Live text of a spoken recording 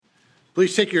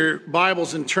Please take your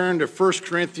Bibles and turn to 1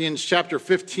 Corinthians chapter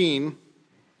 15.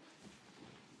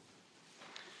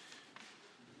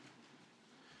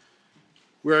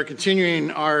 We are continuing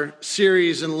our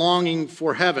series in Longing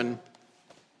for Heaven.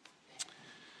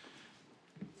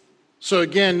 So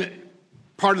again,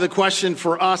 part of the question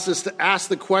for us is to ask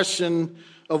the question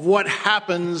of what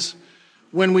happens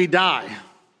when we die.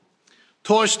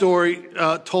 Tolstoy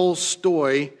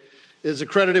is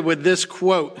accredited with this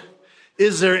quote: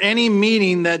 "Is there any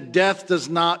meaning that death does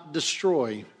not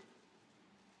destroy?"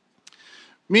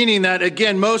 Meaning that,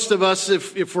 again, most of us,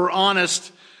 if we're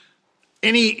honest,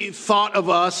 any thought of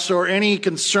us or any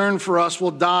concern for us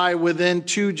will die within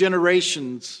 2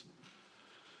 generations.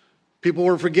 People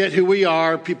will forget who we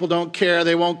are. People don't care.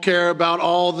 They won't care about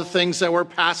all the things that were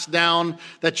passed down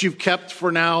that you've kept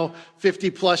for now 50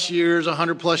 plus years,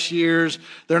 100 plus years.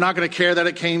 They're not going to care that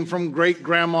it came from great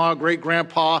grandma, great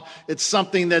grandpa. It's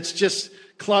something that's just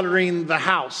cluttering the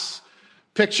house.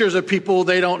 Pictures of people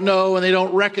they don't know and they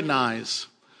don't recognize.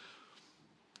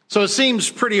 So it seems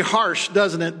pretty harsh,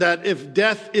 doesn't it, that if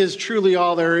death is truly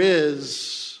all there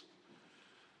is,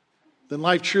 then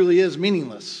life truly is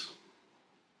meaningless.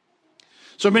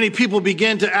 So many people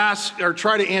begin to ask or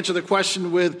try to answer the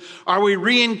question with, are we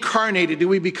reincarnated? Do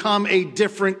we become a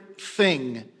different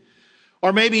thing?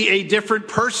 Or maybe a different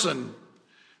person?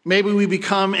 Maybe we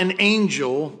become an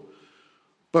angel.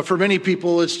 But for many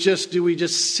people, it's just, do we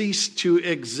just cease to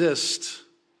exist?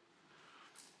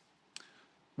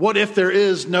 What if there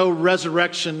is no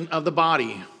resurrection of the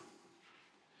body?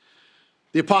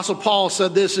 The Apostle Paul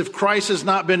said this: "If Christ has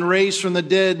not been raised from the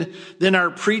dead, then our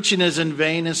preaching is in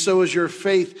vain, and so is your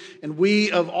faith, and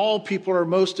we of all people are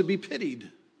most to be pitied."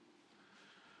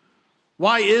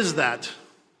 Why is that?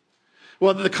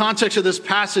 Well, the context of this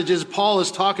passage is Paul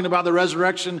is talking about the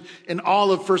resurrection in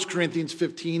all of 1 Corinthians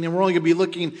 15, and we're only going to be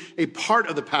looking a part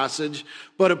of the passage,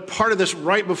 but a part of this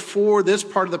right before this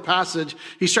part of the passage,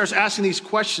 he starts asking these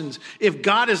questions. If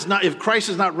Christ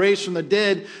is not raised from the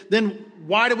dead, then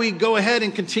why do we go ahead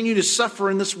and continue to suffer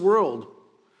in this world?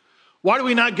 Why do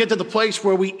we not get to the place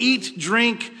where we eat,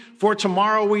 drink, for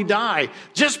tomorrow we die?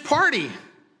 Just party.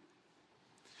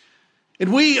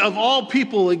 And we, of all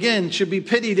people, again, should be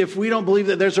pitied if we don't believe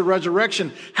that there's a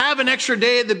resurrection. Have an extra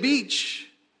day at the beach.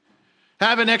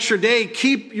 Have an extra day.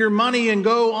 Keep your money and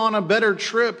go on a better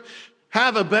trip.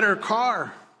 Have a better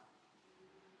car.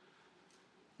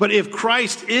 But if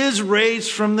Christ is raised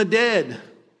from the dead,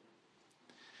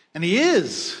 and he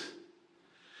is,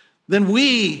 then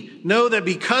we know that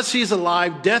because he's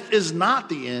alive, death is not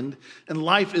the end, and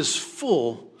life is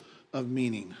full of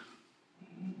meaning.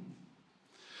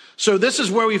 So this is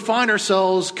where we find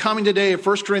ourselves coming today at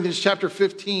 1 Corinthians chapter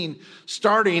 15,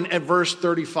 starting at verse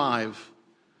 35.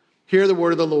 Hear the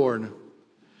word of the Lord.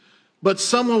 "But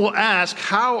someone will ask,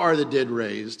 how are the dead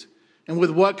raised? And with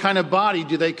what kind of body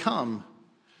do they come?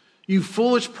 You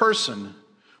foolish person,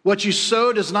 what you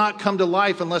sow does not come to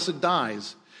life unless it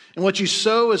dies. And what you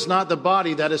sow is not the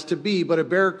body that is to be, but a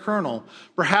bare kernel,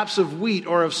 perhaps of wheat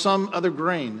or of some other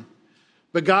grain.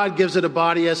 But God gives it a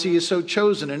body as he has so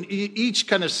chosen, and each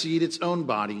kind of seed its own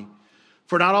body.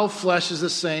 For not all flesh is the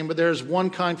same, but there is one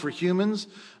kind for humans,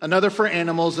 another for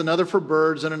animals, another for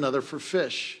birds, and another for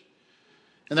fish.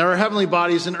 And there are heavenly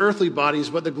bodies and earthly bodies,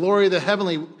 but the glory of the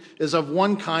heavenly is of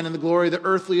one kind, and the glory of the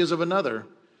earthly is of another.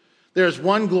 There is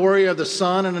one glory of the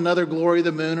sun, and another glory of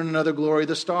the moon, and another glory of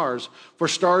the stars. For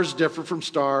stars differ from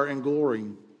star in glory.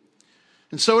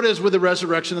 And so it is with the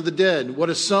resurrection of the dead. What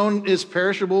is sown is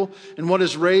perishable, and what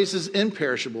is raised is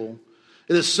imperishable.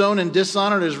 It is sown in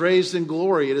dishonor, it is raised in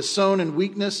glory. It is sown in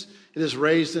weakness, it is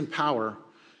raised in power.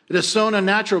 It is sown a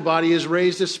natural body, it is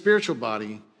raised a spiritual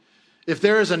body. If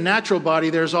there is a natural body,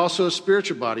 there is also a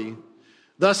spiritual body.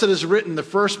 Thus it is written, the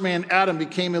first man, Adam,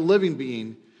 became a living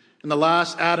being, and the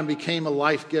last Adam became a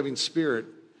life-giving spirit.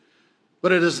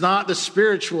 But it is not the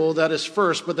spiritual that is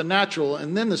first, but the natural,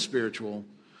 and then the spiritual.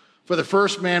 For the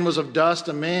first man was of dust,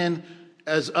 a man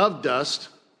as of dust,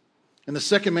 and the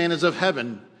second man is of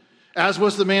heaven. As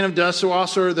was the man of dust, so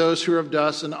also are those who are of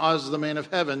dust, and as the man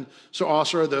of heaven, so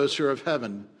also are those who are of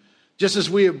heaven. Just as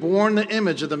we have borne the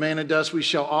image of the man of dust, we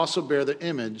shall also bear the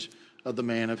image of the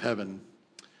man of heaven."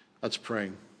 Let's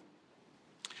pray.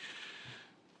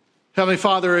 Heavenly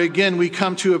Father, again, we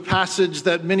come to a passage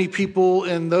that many people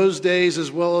in those days,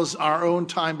 as well as our own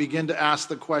time, begin to ask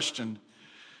the question,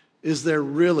 is there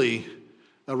really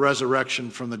a resurrection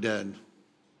from the dead?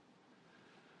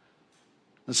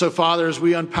 And so, Father, as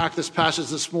we unpack this passage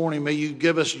this morning, may you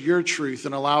give us your truth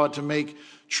and allow it to make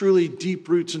truly deep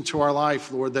roots into our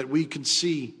life, Lord, that we can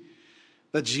see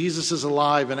that Jesus is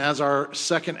alive, and as our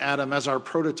second Adam, as our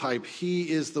prototype, he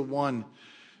is the one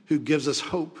who gives us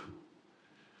hope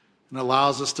and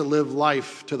allows us to live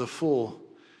life to the full,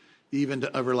 even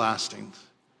to everlasting.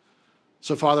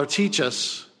 So, Father, teach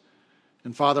us.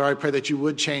 And, Father, I pray that you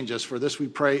would change us. For this we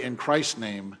pray in Christ's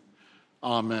name.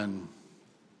 Amen.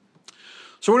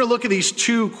 So we're going to look at these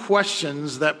two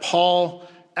questions that Paul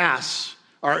asks,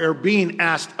 or are being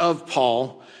asked of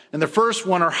Paul. And the first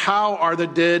one are, how are the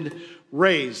dead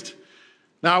raised?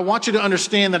 Now, I want you to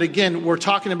understand that, again, we're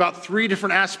talking about three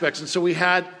different aspects. And so we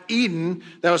had Eden,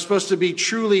 that was supposed to be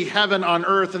truly heaven on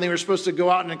earth, and they were supposed to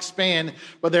go out and expand,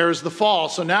 but there was the fall.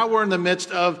 So now we're in the midst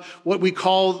of what we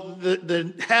call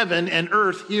the heaven and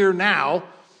earth here now,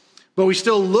 but we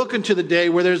still look into the day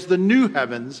where there's the new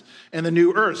heavens and the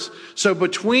new earths. So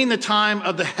between the time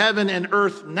of the heaven and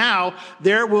earth now,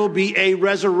 there will be a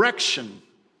resurrection.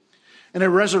 And a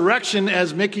resurrection,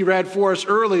 as Mickey read for us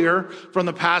earlier from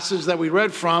the passage that we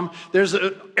read from,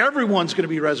 everyone's going to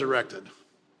be resurrected.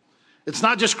 It's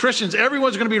not just Christians.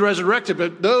 Everyone's going to be resurrected.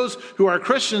 But those who are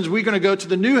Christians, we're going to go to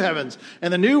the new heavens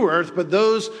and the new earth. But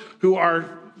those who are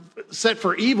set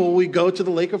for evil, we go to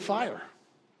the lake of fire.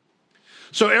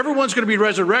 So everyone's going to be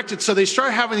resurrected. So they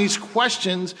start having these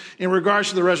questions in regards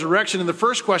to the resurrection. And the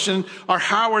first question are,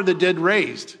 how are the dead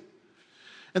raised?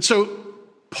 And so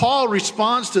Paul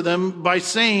responds to them by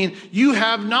saying, you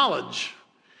have knowledge.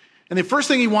 And the first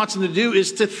thing he wants them to do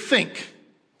is to think.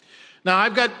 Now,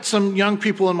 I've got some young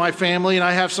people in my family, and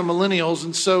I have some millennials,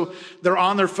 and so they're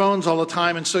on their phones all the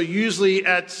time. And so usually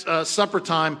at supper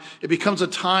time, it becomes a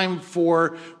time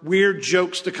for weird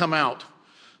jokes to come out.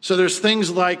 So there's things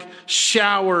like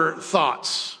shower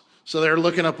thoughts. So they're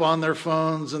looking up on their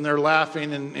phones and they're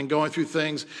laughing and going through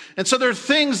things. And so there are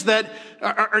things that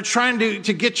are trying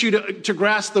to get you to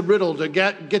grasp the riddle, to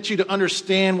get you to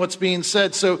understand what's being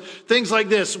said. So things like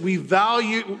this,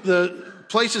 the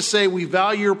places say we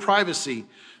value your privacy,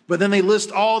 but then they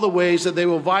list all the ways that they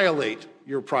will violate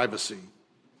your privacy.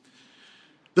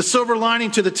 The silver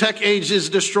lining to the tech age is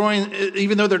destroying,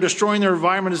 even though they're destroying their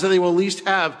environment, is that they will at least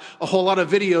have a whole lot of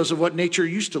videos of what nature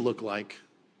used to look like.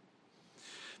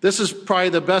 This is probably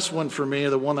the best one for me,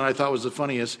 the one that I thought was the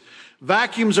funniest.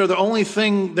 Vacuums are the only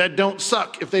thing that don't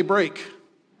suck if they break.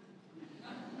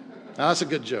 Now, that's a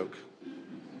good joke.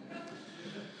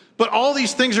 But all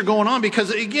these things are going on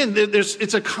because, again,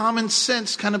 it's a common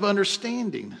sense kind of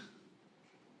understanding.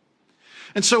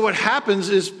 And so what happens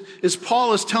is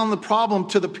Paul is telling the problem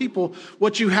to the people,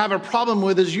 what you have a problem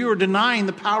with is you are denying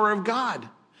the power of God.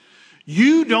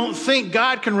 You don't think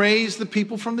God can raise the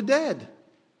people from the dead.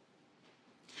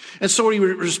 And so he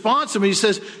responds to me, he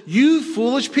says, you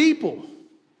foolish people.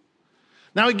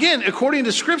 Now again, according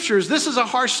to scriptures, this is a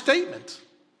harsh statement.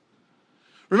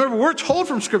 Remember, we're told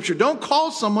from scripture, don't call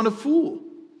someone a fool.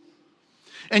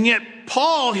 And yet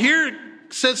Paul here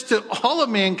says to all of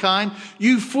mankind,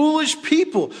 you foolish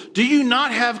people, do you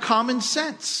not have common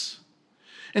sense?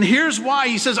 And here's why.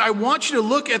 He says, I want you to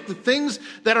look at the things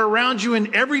that are around you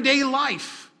in everyday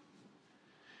life.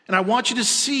 And I want you to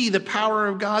see the power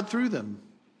of God through them.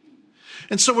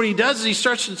 And so what he does is he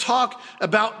starts to talk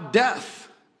about death.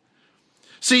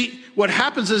 See, what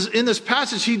happens is in this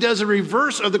passage, he does a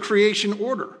reverse of the creation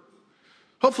order.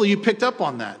 Hopefully you picked up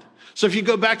on that. So if you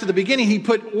go back to the beginning, he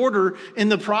put order in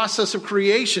the process of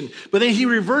creation. But then he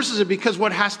reverses it because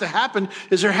what has to happen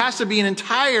is there has to be an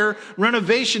entire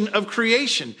renovation of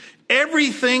creation.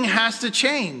 Everything has to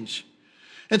change.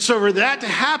 And so for that to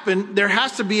happen, there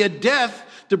has to be a death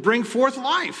to bring forth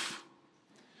life.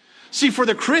 See, for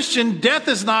the Christian, death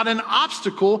is not an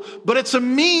obstacle, but it's a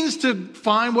means to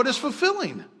find what is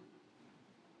fulfilling.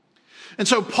 And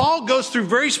so Paul goes through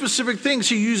very specific things.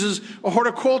 He uses a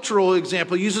horticultural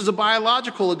example, he uses a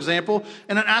biological example,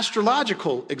 and an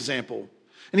astrological example.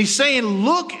 And he's saying,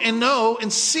 look and know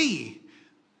and see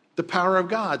the power of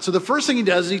God. So the first thing he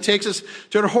does is he takes us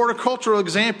to a horticultural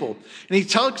example. And he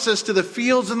takes us to the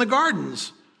fields and the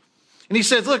gardens. And he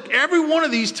says, look, every one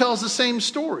of these tells the same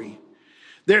story.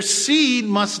 Their seed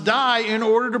must die in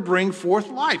order to bring forth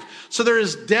life. So there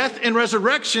is death and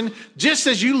resurrection just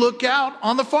as you look out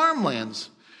on the farmlands,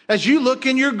 as you look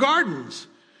in your gardens,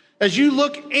 as you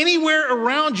look anywhere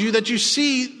around you that you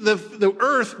see the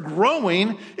earth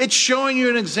growing, it's showing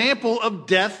you an example of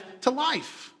death to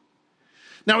life.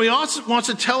 Now he also wants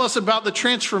to tell us about the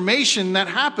transformation that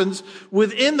happens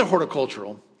within the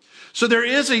horticultural. So there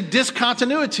is a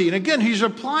discontinuity. And again, he's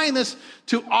applying this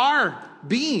to our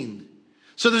being.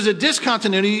 So there's a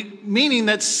discontinuity, meaning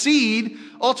that seed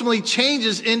ultimately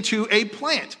changes into a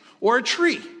plant or a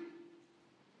tree.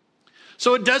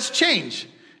 So it does change.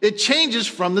 It changes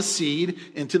from the seed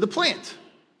into the plant.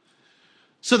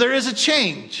 So there is a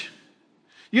change.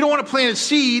 You don't want to plant a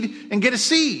seed and get a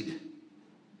seed.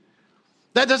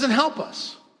 That doesn't help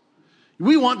us.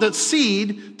 We want the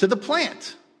seed to the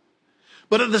plant.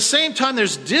 But at the same time,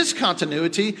 there's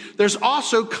discontinuity, there's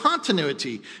also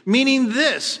continuity, meaning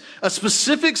this: a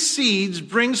specific seed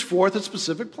brings forth a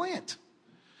specific plant.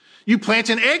 You plant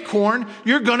an acorn,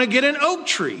 you're going to get an oak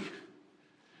tree.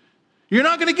 You're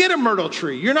not going to get a myrtle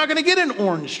tree. You're not going to get an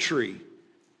orange tree.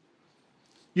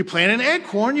 You plant an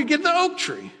acorn, you get the oak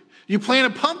tree. You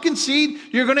plant a pumpkin seed,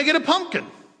 you're going to get a pumpkin.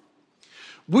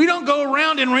 We don't go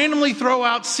around and randomly throw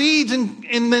out seeds and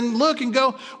then look and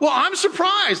go, well, I'm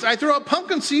surprised. I throw out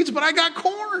pumpkin seeds, but I got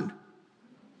corn.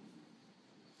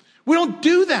 We don't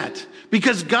do that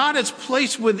because God has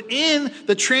placed within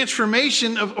the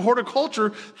transformation of horticulture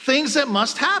things that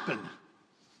must happen.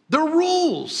 The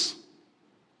rules.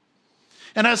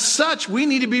 And as such, we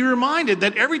need to be reminded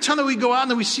that every time that we go out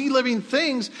and that we see living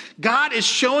things, God is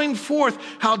showing forth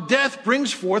how death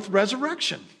brings forth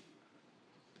resurrection.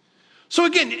 So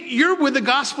again, you're with the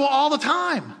gospel all the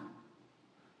time.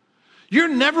 You're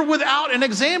never without an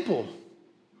example.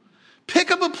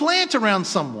 Pick up a plant around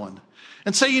someone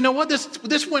and say, you know what,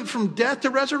 this went from death to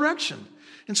resurrection.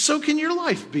 And so can your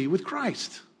life be with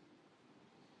Christ.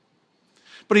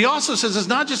 But he also says it's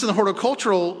not just in the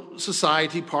horticultural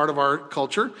society part of our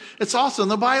culture, it's also in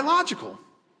the biological.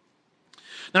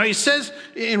 Now he says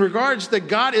in regards that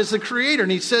God is the creator,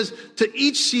 and he says to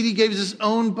each seed he gives his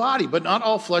own body, but not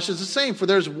all flesh is the same. For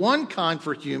there's one kind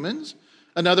for humans,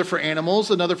 another for animals,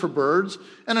 another for birds,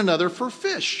 and another for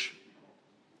fish.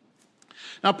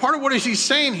 Now part of what he's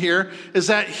saying here is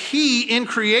that he in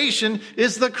creation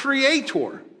is the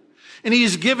creator. And he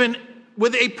is given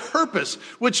with a purpose,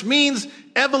 which means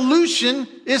evolution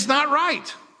is not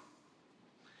right.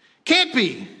 Can't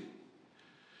be.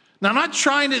 Now, I'm not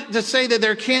trying to say that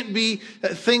there can't be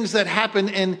things that happen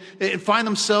and find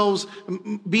themselves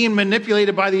being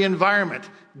manipulated by the environment.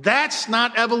 That's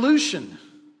not evolution.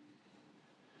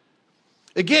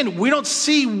 Again, we don't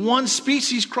see one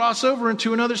species cross over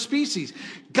into another species.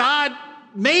 God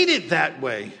made it that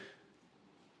way.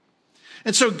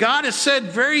 And so God has said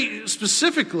very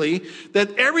specifically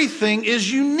that everything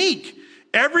is unique.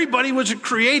 Everybody was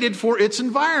created for its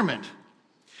environment.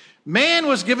 Man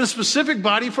was given a specific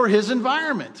body for his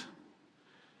environment.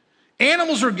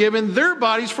 Animals were given their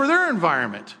bodies for their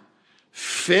environment.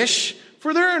 Fish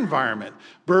for their environment.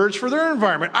 Birds for their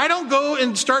environment. I don't go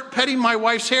and start petting my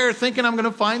wife's hair thinking I'm going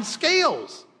to find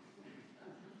scales.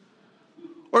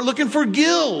 Or looking for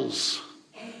gills.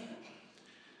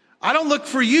 I don't look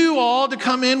for you all to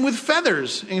come in with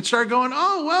feathers and start going,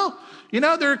 oh, well, you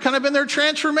know, they're kind of in their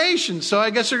transformation. So I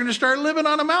guess they're going to start living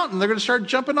on a mountain. They're going to start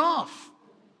jumping off.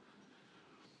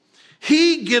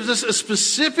 He gives us a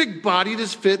specific body to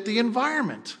fit the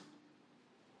environment.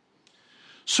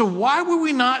 So why would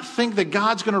we not think that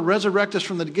God's going to resurrect us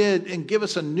from the dead and give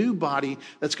us a new body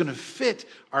that's going to fit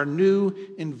our new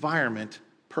environment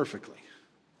perfectly?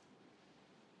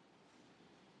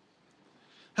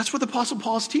 That's what the Apostle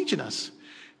Paul is teaching us.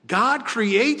 God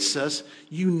creates us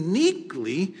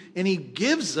uniquely and he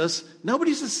gives us,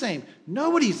 nobody's the same.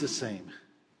 Nobody's the same.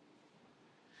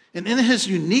 And in his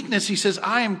uniqueness, he says,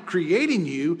 I am creating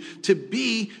you to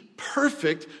be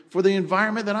perfect for the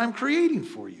environment that I'm creating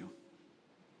for you.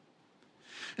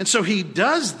 And so he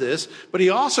does this, but he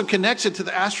also connects it to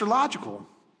the astrological.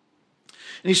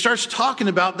 And he starts talking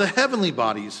about the heavenly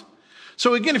bodies.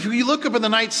 So again, if you look up in the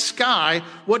night sky,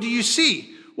 what do you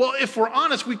see? Well, if we're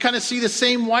honest, we kind of see the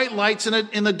same white lights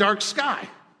in the dark sky.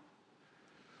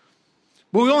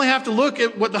 But we only have to look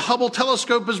at what the Hubble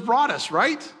telescope has brought us,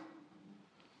 right?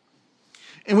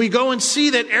 And we go and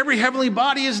see that every heavenly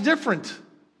body is different.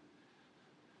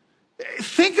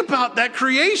 Think about that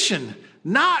creation.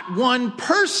 Not one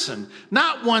person,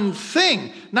 not one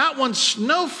thing, not one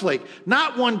snowflake,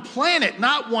 not one planet,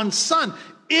 not one sun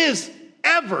is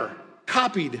ever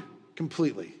copied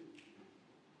completely.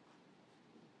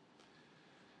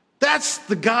 That's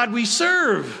the God we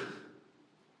serve.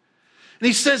 And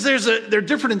he says they're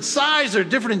different in size, they're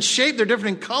different in shape, they're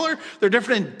different in color, they're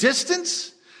different in distance.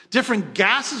 Different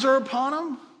gases are upon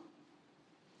them.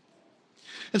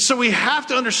 And so we have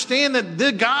to understand that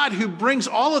the God who brings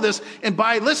all of this, and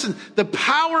the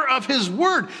power of his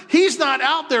word, he's not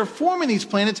out there forming these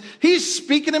planets, he's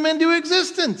speaking them into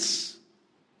existence.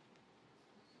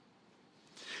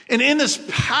 And in this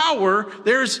power,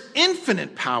 there's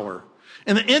infinite power.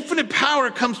 And the infinite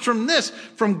power comes from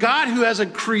God who has a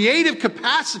creative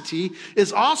capacity,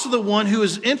 is also the one who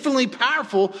is infinitely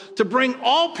powerful to bring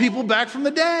all people back from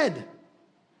the dead.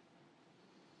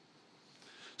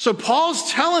 So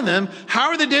Paul's telling them, how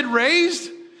are the dead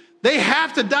raised? They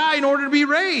have to die in order to be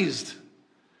raised.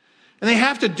 And they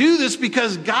have to do this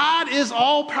because God is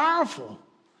all powerful.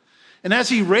 And as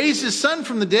he raised his son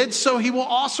from the dead, so he will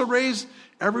also raise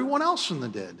everyone else from the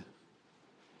dead.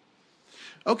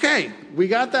 Okay, we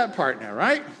got that part now,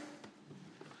 right?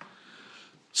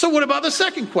 So what about the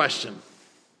second question?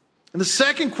 And the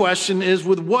second question is,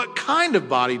 with what kind of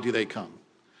body do they come?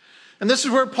 And this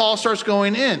is where Paul starts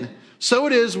going in. So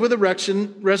it is with the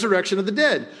resurrection of the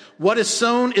dead. What is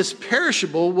sown is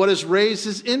perishable. What is raised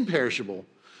is imperishable.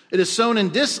 It is sown in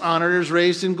dishonor. It is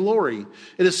raised in glory.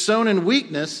 It is sown in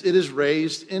weakness. It is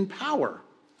raised in power.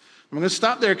 I'm going to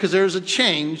stop there because there's a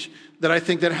change that I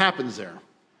think that happens there.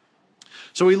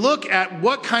 So we look at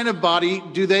what kind of body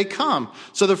do they come.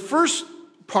 So the first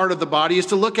part of the body is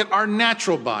to look at our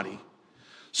natural body.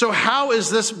 So how is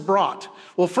this brought?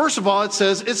 Well, first of all, it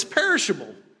says it's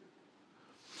perishable,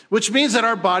 which means that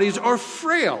our bodies are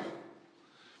frail.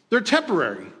 They're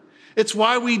temporary. It's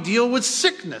why we deal with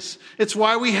sickness. It's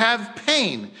why we have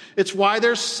pain. It's why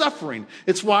there's suffering.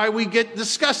 It's why we get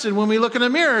disgusted when we look in the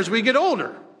mirror as we get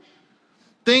older.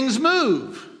 Things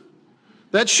move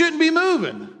that shouldn't be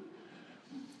moving.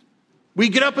 We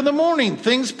get up in the morning,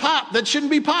 things pop that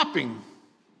shouldn't be popping.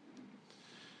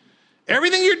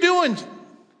 Everything you're doing,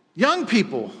 young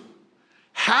people,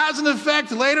 has an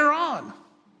effect later on.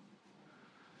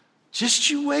 Just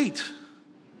you wait.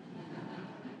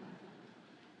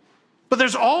 But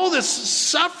there's all this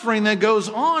suffering that goes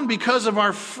on because of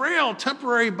our frail,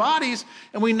 temporary bodies,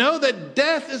 and we know that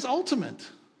death is ultimate.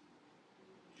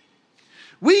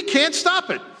 We can't stop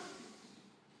it.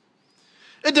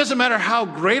 It doesn't matter how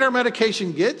great our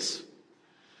medication gets.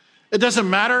 It doesn't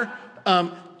matter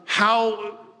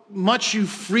how much you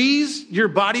freeze your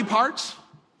body parts.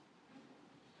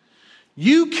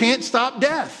 You can't stop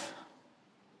death.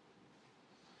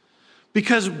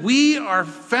 Because we are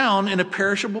found in a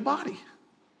perishable body.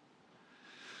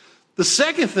 The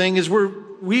second thing is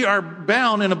we are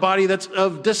bound in a body that's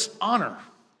of dishonor.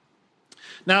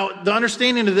 Now, the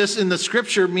understanding of this in the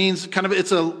scripture means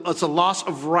it's a loss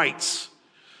of rights.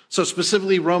 So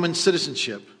specifically Roman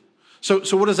citizenship. So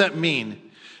what does that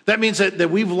mean? That means that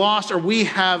we've lost or we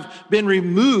have been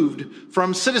removed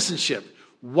from citizenship.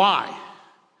 Why?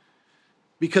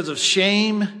 Because of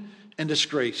shame and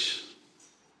disgrace.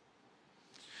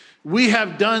 We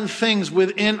have done things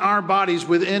within our bodies,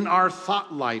 within our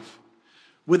thought life,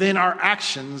 within our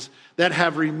actions that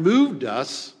have removed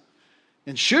us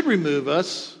and should remove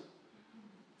us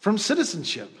from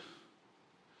citizenship.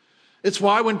 It's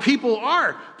why when people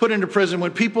are put into prison,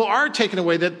 when people are taken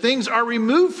away, that things are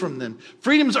removed from them.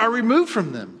 Freedoms are removed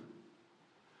from them.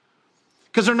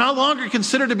 Because they're no longer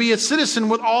considered to be a citizen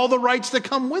with all the rights that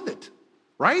come with it.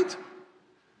 Right?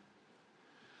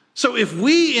 So if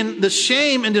we, in the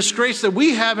shame and disgrace that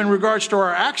we have in regards to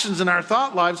our actions and our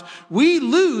thought lives, we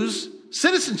lose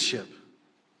citizenship.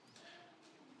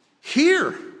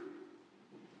 Here.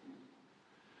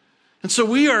 And so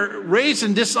we are raised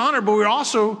in dishonor, but we're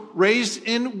also raised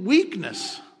in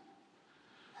weakness.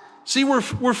 See, we're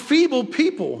feeble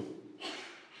people.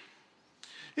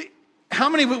 How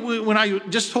many, when I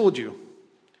just told you,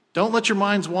 don't let your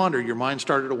minds wander, your mind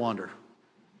started to wander.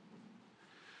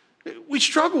 We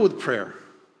struggle with prayer.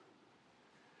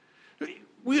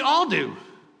 We all do.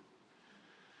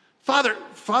 Father,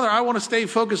 I want to stay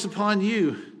focused upon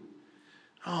you.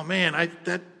 Oh man,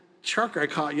 that shark I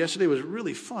caught yesterday was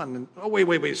really fun. And, oh,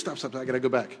 wait, stop, I got to go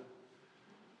back.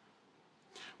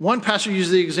 One pastor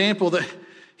used the example that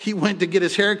he went to get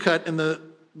his hair cut and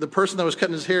the person that was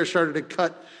cutting his hair started to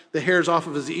cut the hairs off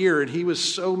of his ear and he was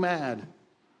so mad.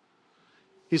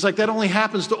 He's like, that only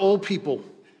happens to old people.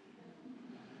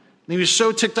 And he was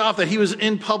so ticked off that he was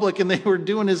in public and they were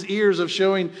doing his ears of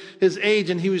showing his age.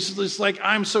 And he was just like,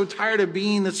 I'm so tired of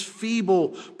being this feeble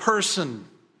person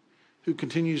who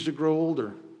continues to grow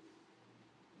older.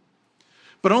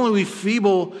 But only we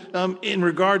feeble in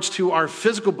regards to our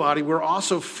physical body, we're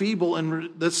also feeble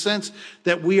in the sense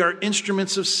that we are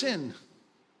instruments of sin.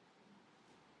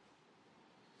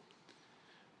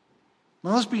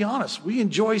 Now let's be honest, we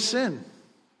enjoy sin.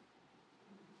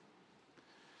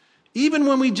 Even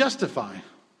when we justify.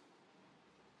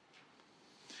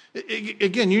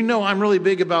 Again, you know I'm really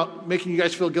big about making you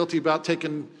guys feel guilty about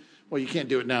taking, well, you can't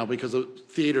do it now because the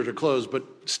theaters are closed, but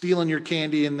stealing your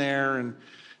candy in there and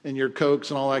your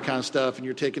Cokes and all that kind of stuff, and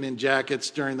you're taking in jackets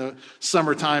during the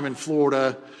summertime in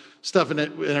Florida, stuff in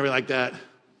it and everything like that.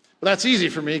 But that's easy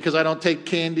for me because I don't take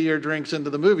candy or drinks into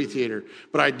the movie theater.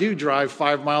 But I do drive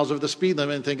 5 miles over the speed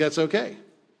limit and think that's okay.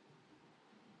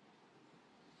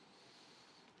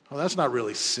 Well, that's not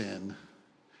really sin.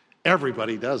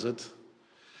 Everybody does it.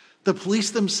 The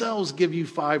police themselves give you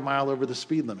 5 miles over the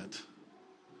speed limit.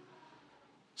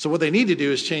 So what they need to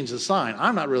do is change the sign.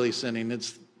 I'm not really sinning.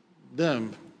 It's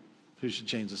them who should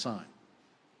change the sign.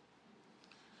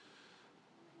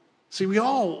 See, we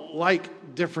all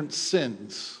like different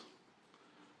sins.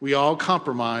 We all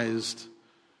compromised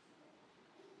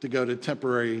to go to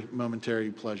temporary,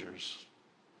 momentary pleasures.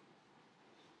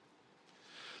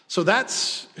 So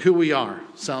that's who we are.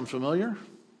 Sound familiar?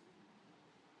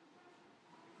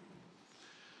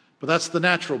 But that's the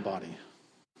natural body.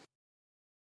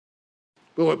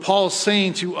 But what Paul's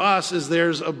saying to us is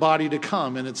there's a body to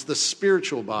come, and it's the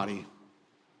spiritual body.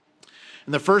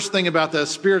 And the first thing about the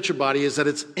spiritual body is that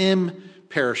it's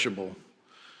imperishable,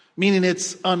 meaning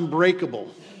it's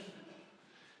unbreakable.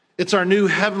 It's our new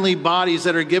heavenly bodies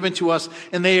that are given to us,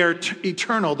 and they are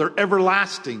eternal. They're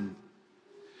everlasting.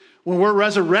 When we're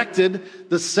resurrected,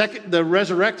 the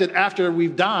resurrected after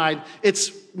we've died,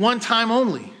 it's one time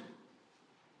only.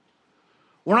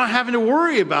 We're not having to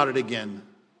worry about it again.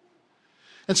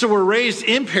 And so we're raised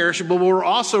imperishable, but we're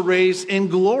also raised in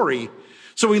glory.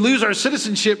 So we lose our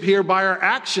citizenship here by our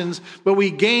actions, but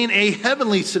we gain a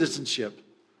heavenly citizenship.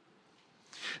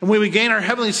 And when we gain our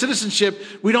heavenly citizenship,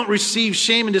 we don't receive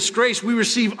shame and disgrace. We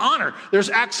receive honor. There's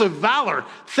acts of valor.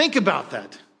 Think about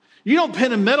that. You don't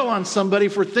pin a medal on somebody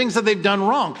for things that they've done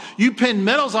wrong. You pin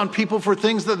medals on people for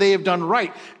things that they have done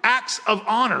right. Acts of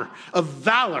honor, of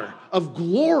valor, of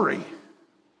glory.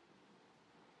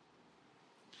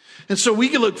 And so we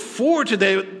can look forward to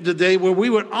the day where we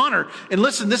would honor. And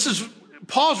listen, this is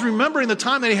Paul's remembering the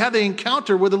time that he had the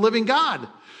encounter with the living God.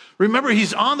 Remember,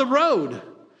 he's on the road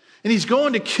and he's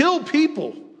going to kill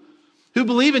people who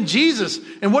believe in Jesus.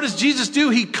 And what does Jesus do?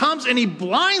 He comes and he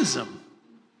blinds them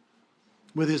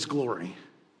with his glory.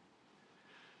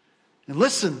 And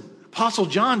listen, Apostle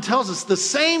John tells us the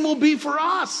same will be for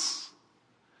us.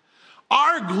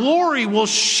 Our glory will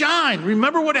shine.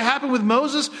 Remember what happened with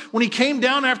Moses when he came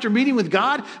down after meeting with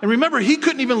God? And remember, he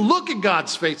couldn't even look at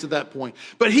God's face at that point.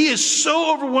 But he is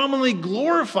so overwhelmingly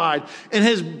glorified in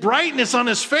his brightness on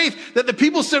his face that the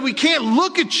people said, we can't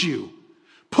look at you.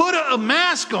 Put a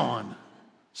mask on.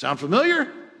 Sound familiar?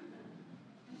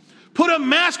 Put a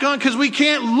mask on because we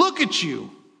can't look at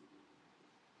you.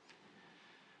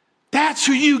 That's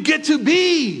who you get to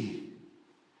be.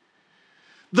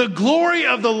 The glory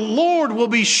of the Lord will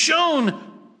be shown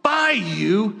by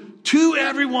you to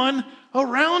everyone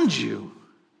around you.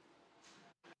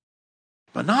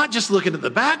 But not just looking at the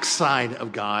backside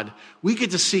of God, we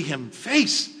get to see him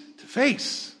face to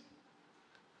face.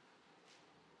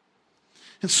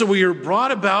 And so we are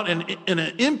brought about in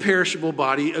an imperishable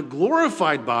body, a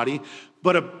glorified body,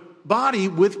 but a body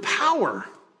with power.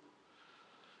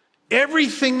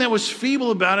 Everything that was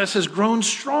feeble about us has grown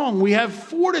strong. We have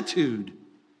fortitude.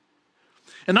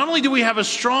 And not only do we have a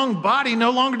strong body,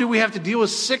 no longer do we have to deal with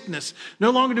sickness.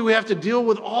 No longer do we have to deal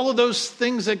with all of those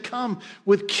things that come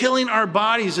with killing our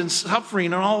bodies and suffering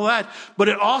and all that. But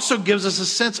it also gives us a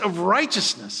sense of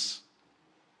righteousness.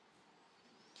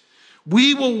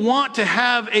 We will want to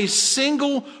have a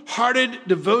single-hearted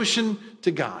devotion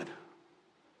to God.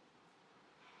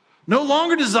 No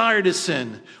longer desire to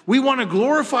sin. We want to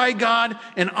glorify God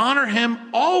and honor him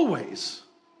always.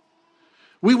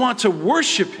 We want to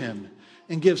worship him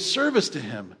and give service to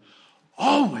him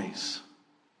always.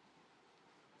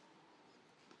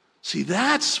 See,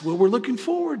 that's what we're looking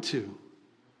forward to.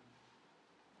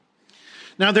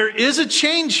 Now, there is a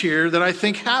change here that I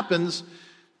think happens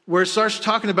where it starts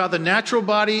talking about the natural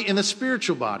body and the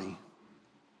spiritual body.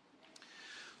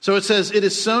 So it says, it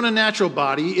is sown a natural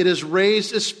body, it is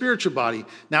raised a spiritual body.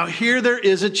 Now, here there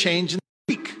is a change in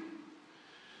the Greek.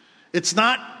 It's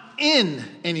not in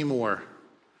anymore.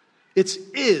 It's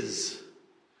is.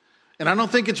 And I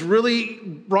don't think it's really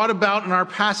brought about in our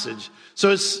passage. So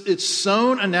it's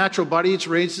sown a natural body, it's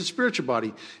raised a spiritual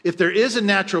body. If there is a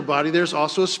natural body, there's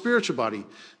also a spiritual body.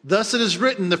 Thus it is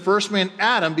written, the first man,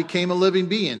 Adam, became a living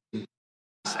being.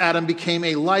 Adam became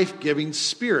a life-giving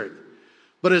spirit.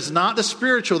 But it's not the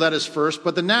spiritual that is first,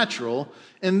 but the natural,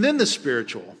 and then the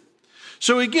spiritual.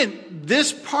 So again,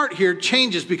 this part here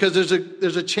changes because there's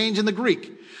a change in the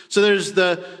Greek. So there's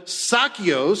the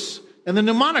sakios and the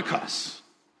pneumatikos.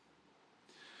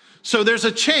 So there's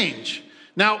a change.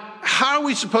 Now, how are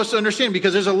we supposed to understand?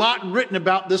 Because there's a lot written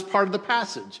about this part of the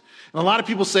passage. And a lot of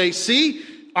people say, see,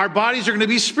 our bodies are going to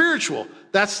be spiritual.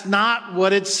 That's not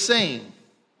what it's saying.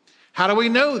 How do we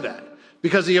know that?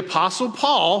 Because the Apostle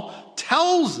Paul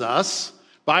tells us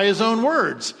by his own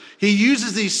words. He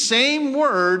uses these same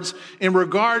words in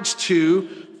regards to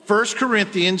 1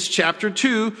 Corinthians chapter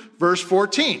 2, verse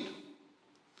 14.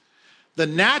 The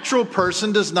natural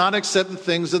person does not accept the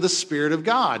things of the Spirit of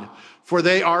God, for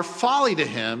they are folly to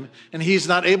him, and he's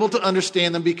not able to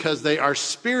understand them because they are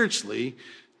spiritually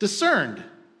discerned.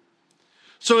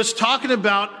 So it's talking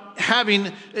about having,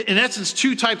 in essence,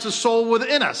 two types of soul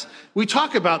within us. We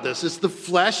talk about this. It's the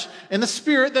flesh and the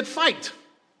spirit that fight.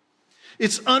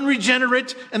 It's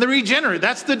unregenerate and the regenerate.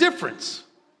 That's the difference.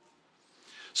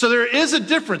 So there is a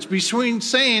difference between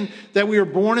saying that we are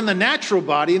born in the natural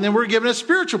body and then we're given a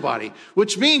spiritual body,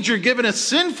 which means you're given a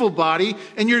sinful body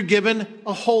and you're given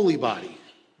a holy body.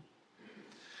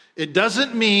 It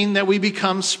doesn't mean that we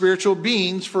become spiritual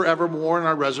beings forevermore in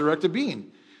our resurrected being.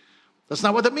 That's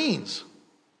not what that means.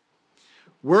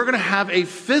 We're going to have a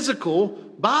physical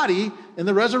body in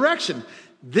the resurrection.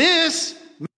 This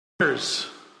matters.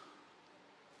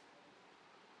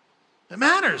 It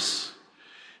matters.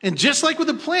 And just like with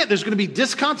the plant, there's going to be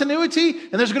discontinuity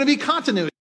and there's going to be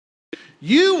continuity.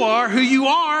 You are who you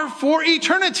are for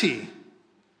eternity.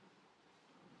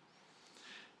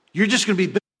 You're just going to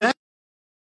be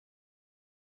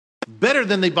better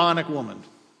than the Bionic Woman,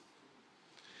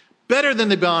 better than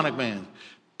the Bionic Man,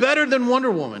 better than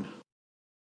Wonder Woman,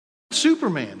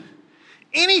 Superman.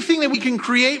 Anything that we can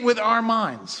create with our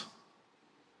minds,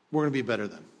 we're going to be better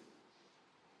than.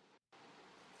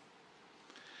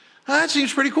 That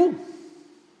seems pretty cool.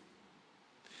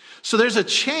 So there's a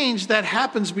change that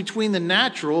happens between the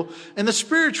natural and the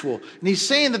spiritual. And he's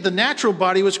saying that the natural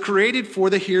body was created for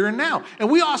the here and now. And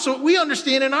we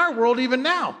understand in our world even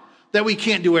now that we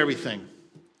can't do everything.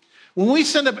 When we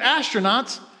send up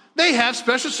astronauts, they have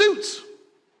special suits.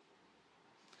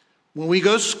 When we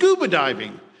go scuba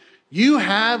diving, you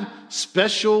have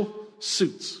special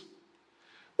suits.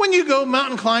 When you go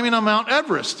mountain climbing on Mount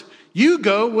Everest, you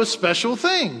go with special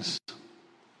things.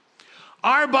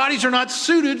 Our bodies are not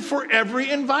suited for every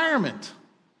environment.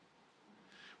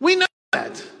 We know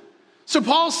that. So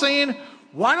Paul's saying,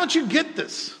 why don't you get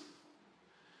this?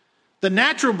 The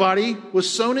natural body was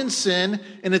sown in sin,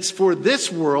 and it's for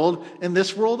this world and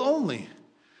this world only.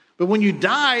 But when you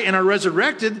die and are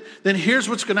resurrected, then here's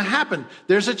what's going to happen.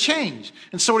 There's a change.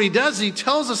 And so what he does, he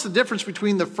tells us the difference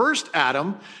between the first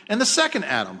Adam and the second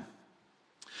Adam.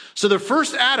 So the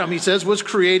first Adam, he says, was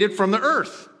created from the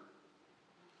earth.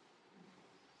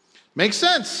 Makes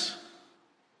sense.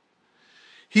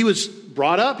 He was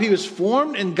brought up, he was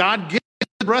formed, and God gave him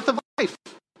the breath of life.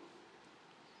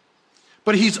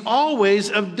 But he's always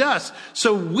of dust.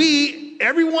 So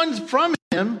everyone from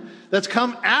him that's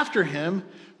come after him,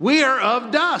 we are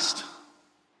of dust.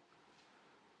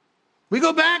 We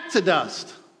go back to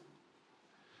dust.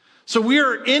 So we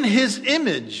are in his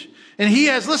image. And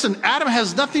Adam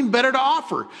has nothing better to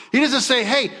offer. He doesn't say,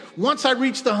 hey, once I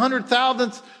reach the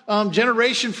 100,000th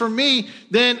generation for me,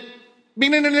 then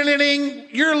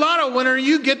you're a lotto winner,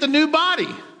 you get the new body.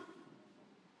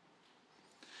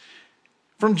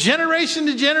 From generation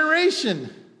to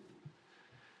generation,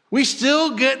 we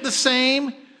still get the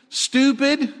same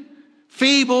stupid,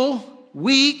 feeble,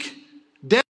 weak,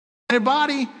 dead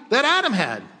body that Adam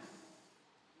had.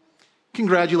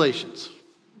 Congratulations.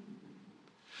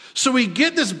 So we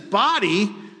get this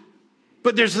body,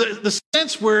 but there's the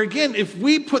sense where, again, if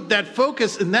we put that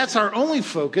focus and that's our only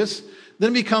focus,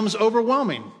 then it becomes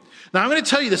overwhelming. Now, I'm going to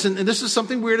tell you this, and this is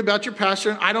something weird about your pastor,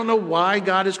 and I don't know why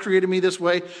God has created me this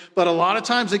way, but a lot of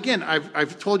times, again,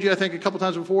 I've told you, I think, a couple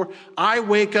times before, I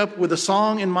wake up with a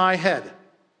song in my head.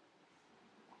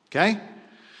 Okay?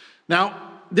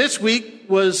 Now, this week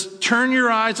was Turn Your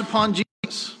Eyes Upon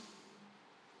Jesus.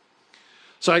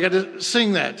 So I got to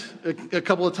sing that a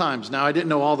couple of times. Now, I didn't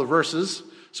know all the verses,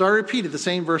 so I repeated the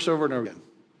same verse over and over again.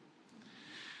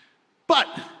 But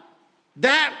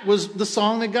that was the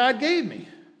song that God gave me.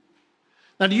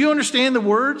 Now, do you understand the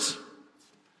words?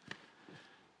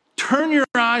 Turn your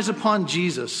eyes upon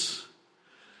Jesus.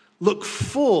 Look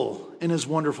full in his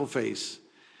wonderful face,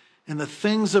 and the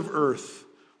things of earth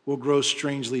will grow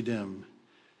strangely dim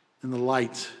in the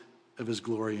light of his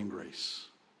glory and grace.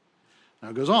 Now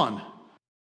it goes on.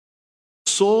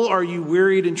 Soul, are you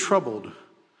wearied and troubled?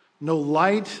 No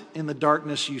light in the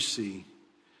darkness you see.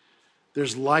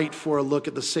 There's light for a look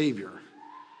at the Savior,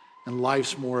 and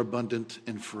life's more abundant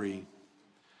and free.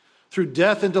 Through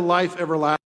death into life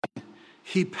everlasting,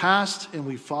 he passed and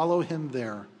we follow him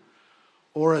there.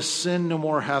 Or a sin no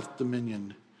more hath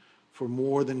dominion, for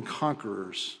more than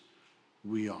conquerors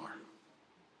we are.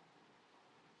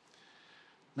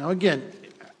 Now again,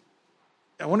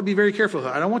 I want to be very careful.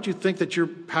 I don't want you to think that your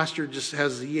pastor just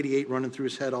has the 88 running through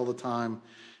his head all the time,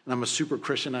 and I'm a super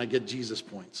Christian and I get Jesus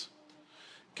points.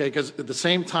 Okay, because at the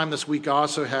same time this week I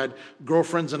also had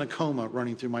girlfriends in a coma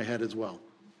running through my head as well.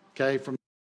 Okay,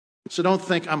 so don't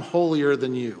think I'm holier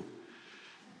than you.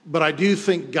 But I do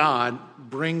think God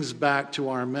brings back to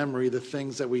our memory the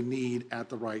things that we need at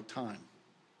the right time.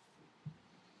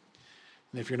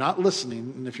 And if you're not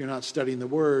listening and if you're not studying the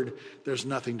Word, there's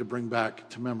nothing to bring back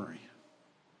to memory.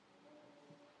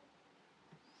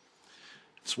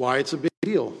 That's why it's a big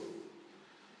deal.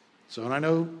 So, and I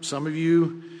know some of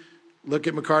you look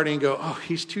at McCartney and go, oh,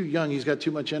 he's too young, he's got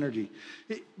too much energy.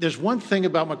 There's one thing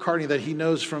about McCartney that he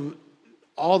knows from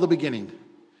all the beginning.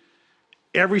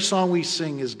 Every song we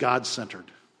sing is God-centered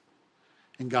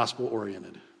and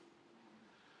gospel-oriented.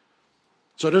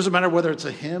 So it doesn't matter whether it's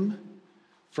a hymn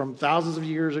from thousands of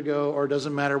years ago, or it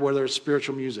doesn't matter whether it's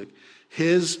spiritual music.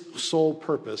 His sole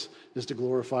purpose is to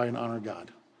glorify and honor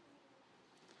God.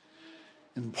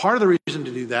 And part of the reason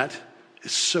to do that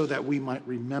is so that we might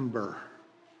remember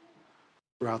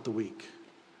throughout the week.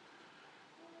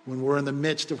 When we're in the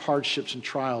midst of hardships and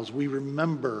trials, we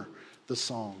remember the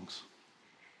songs.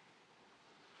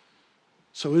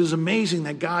 So it is amazing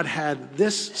that God had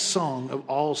this song of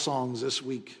all songs this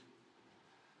week.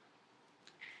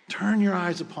 Turn your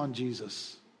eyes upon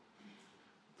Jesus.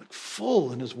 Look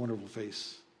full in his wonderful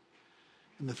face.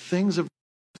 And the things of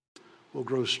earth will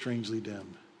grow strangely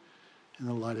dim in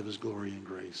the light of his glory and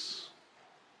grace.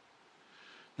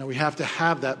 Now we have to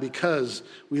have that because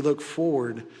we look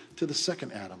forward to the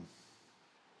second Adam.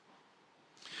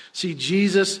 See,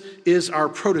 Jesus is our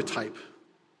prototype.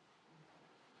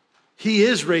 He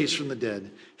is raised from the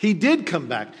dead. He did come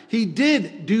back. He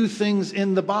did do things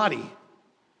in the body.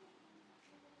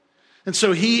 And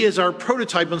so he is our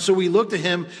prototype, and so we look to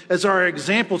him as our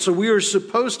example. So we are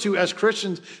supposed to, as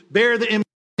Christians, bear the image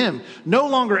of him. No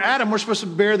longer Adam, we're supposed to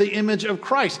bear the image of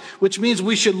Christ, which means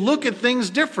we should look at things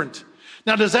different.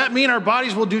 Now, does that mean our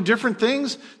bodies will do different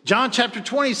things? John chapter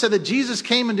 20 said that Jesus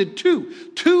came into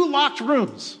two locked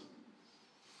rooms.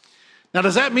 Now,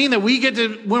 does that mean that we get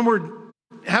to, when we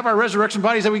have our resurrection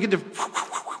bodies, that we get to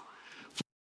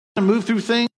move through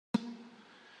things?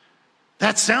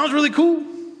 That sounds really cool.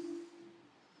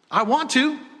 I want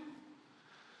to.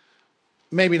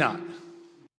 Maybe not.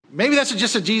 Maybe that's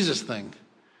just a Jesus thing.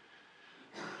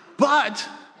 But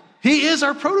he is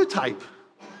our prototype.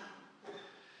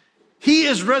 He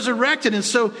is resurrected, and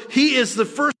so he is the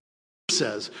first,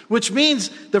 says, which means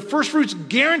the first fruits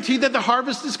guarantee that the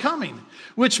harvest is coming,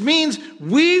 which means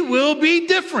we will be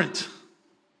different.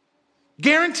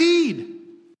 Guaranteed.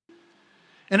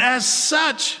 And as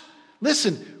such,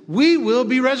 listen, we will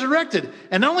be resurrected.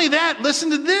 And not only that,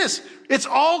 listen to this. It's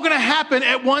all going to happen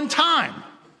at one time.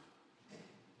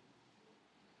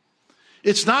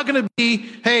 It's not going to be,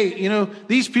 hey,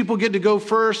 these people get to go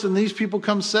first and these people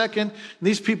come second and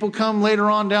these people come later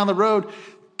on down the road.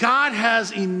 God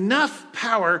has enough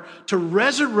power to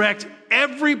resurrect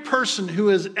every person who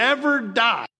has ever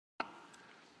died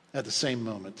at the same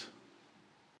moment.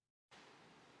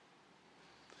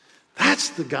 That's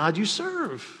the God you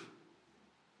serve.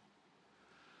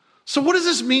 So what does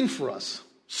this mean for us?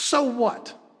 So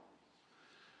what?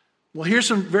 Well, here's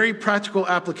some very practical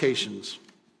applications.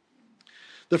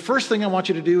 The first thing I want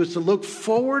you to do is to look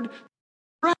forward.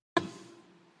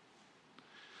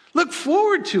 Look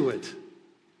forward to it.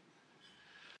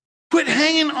 Quit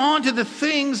hanging on to the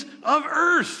things of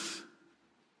earth.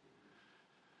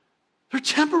 They're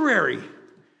temporary.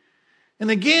 And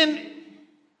again,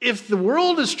 if the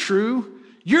world is true,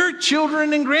 your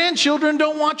children and grandchildren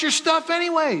don't want your stuff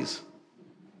anyways.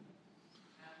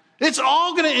 It's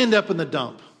all going to end up in the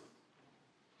dump.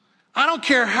 I don't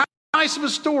care how nice of a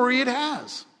story it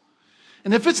has.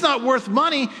 And if it's not worth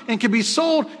money and can be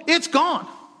sold, it's gone.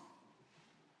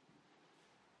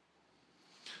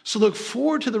 So look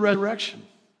forward to the resurrection.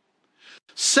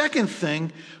 Second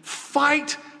thing,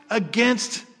 fight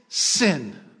against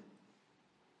sin.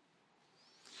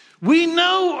 We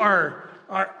know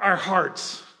our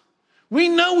hearts. We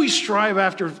know we strive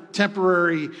after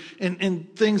temporary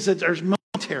and things that are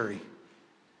momentary.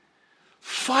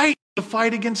 Fight the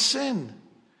fight against sin.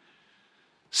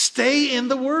 Stay in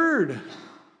the Word.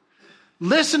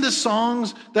 Listen to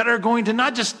songs that are going to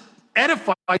not just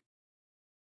edify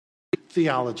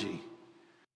theology.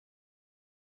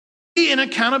 Be an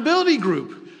accountability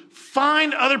group.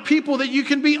 Find other people that you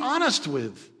can be honest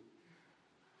with.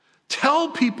 Tell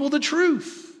people the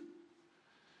truth.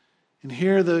 And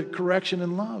hear the correction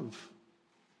and love.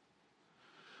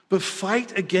 But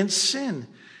fight against sin.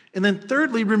 And then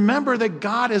thirdly, remember that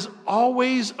God is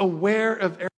always aware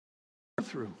of everything you go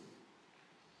through.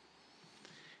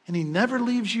 And he never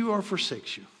leaves you or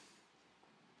forsakes you.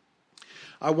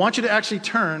 I want you to actually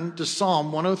turn to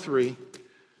Psalm 103,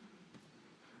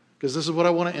 because this is what I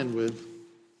want to end with.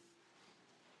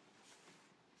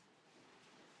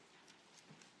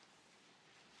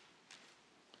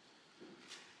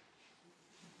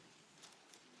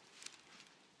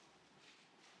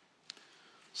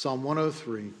 Psalm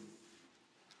 103.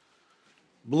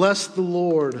 Bless the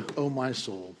Lord, O my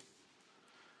soul,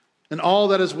 and all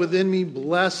that is within me,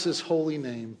 bless his holy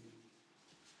name.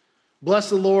 Bless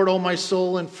the Lord, O my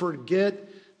soul, and forget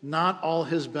not all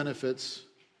his benefits,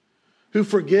 who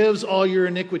forgives all your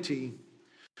iniquity,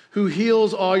 who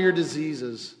heals all your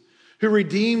diseases, who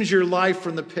redeems your life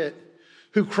from the pit,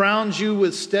 who crowns you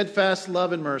with steadfast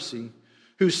love and mercy,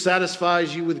 who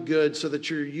satisfies you with good so that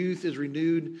your youth is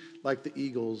renewed like the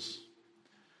eagles.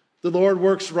 The Lord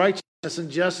works righteousness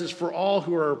and justice for all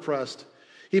who are oppressed.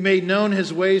 He made known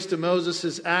his ways to Moses,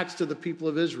 his acts to the people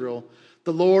of Israel.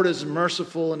 The Lord is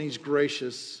merciful and he's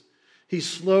gracious. He's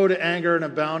slow to anger and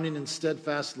abounding in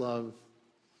steadfast love.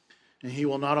 And he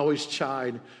will not always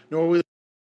chide, nor will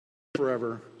he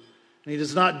forever. And he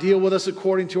does not deal with us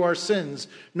according to our sins,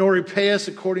 nor repay us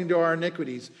according to our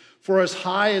iniquities. For as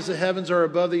high as the heavens are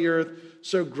above the earth,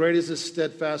 so great is his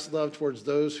steadfast love towards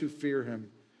those who fear him.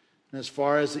 And as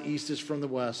far as the east is from the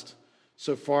west,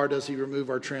 so far does he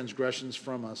remove our transgressions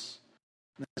from us.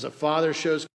 And as a father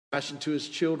shows compassion to his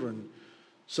children,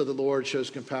 so the Lord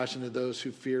shows compassion to those who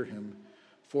fear him.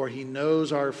 For he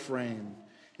knows our frame,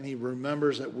 and he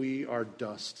remembers that we are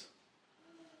dust.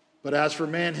 But as for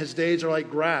man, his days are like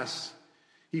grass.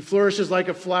 He flourishes like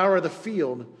a flower of the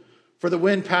field. For the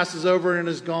wind passes over and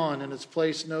is gone, and its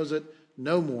place knows it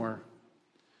no more.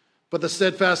 But the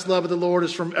steadfast love of the Lord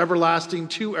is from everlasting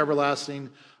to everlasting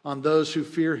on those who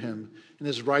fear him, and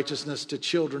his righteousness to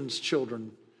children's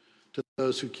children, to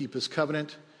those who keep his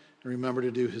covenant and remember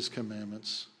to do his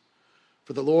commandments.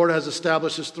 For the Lord has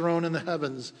established his throne in the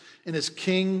heavens, and his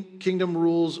kingdom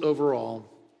rules over all.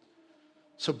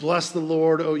 So bless the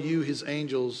Lord, O you, his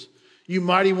angels, you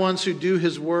mighty ones who do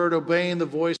his word, obeying the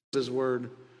voice of his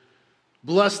word.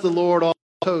 Bless the Lord, all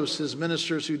hosts, his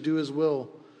ministers who do his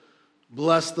will.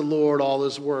 Bless the Lord, all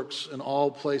his works, in all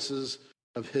places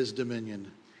of his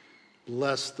dominion.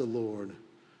 Bless the Lord,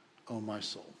 O my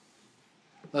soul.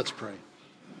 Let's pray.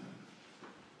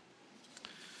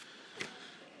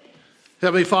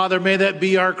 Heavenly Father, may that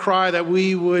be our cry, that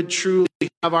we would truly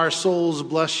have our souls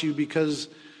bless you, because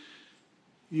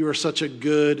you are such a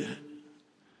good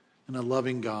and a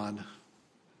loving God.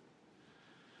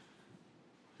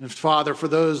 And Father, for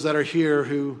those that are here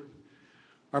who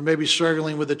are maybe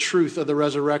struggling with the truth of the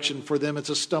resurrection, for them it's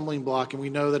a stumbling block, and we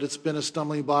know that it's been a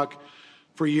stumbling block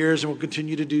for years and will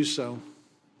continue to do so.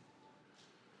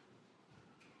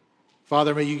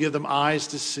 Father, may you give them eyes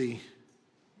to see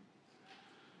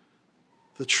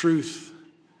the truth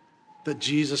that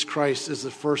Jesus Christ is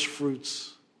the first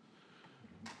fruits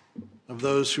of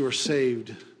those who are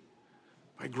saved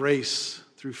by grace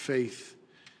through faith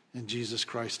in Jesus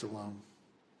Christ alone.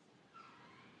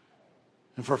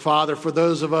 And for Father, for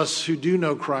those of us who do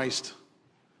know Christ,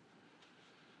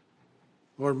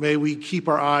 Lord, may we keep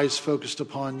our eyes focused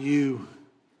upon you.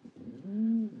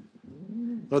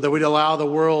 Lord, that we'd allow the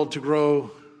world to grow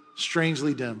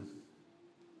strangely dim.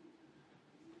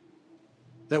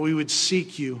 That we would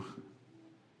seek you.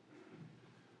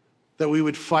 That we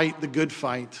would fight the good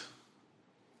fight.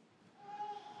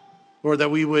 Lord, that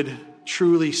we would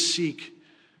truly seek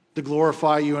to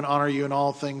glorify you and honor you in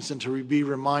all things, and to be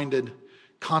reminded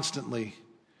constantly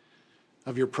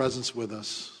of your presence with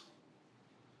us.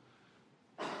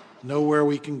 Nowhere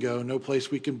we can go, no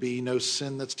place we can be, no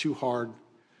sin that's too hard.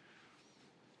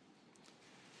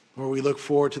 Lord, we look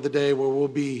forward to the day where we'll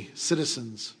be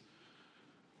citizens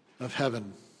of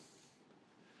heaven,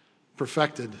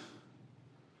 perfected,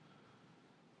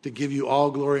 to give you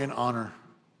all glory and honor,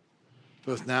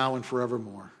 both now and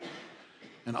forevermore.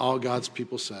 And all God's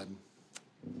people said,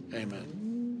 amen.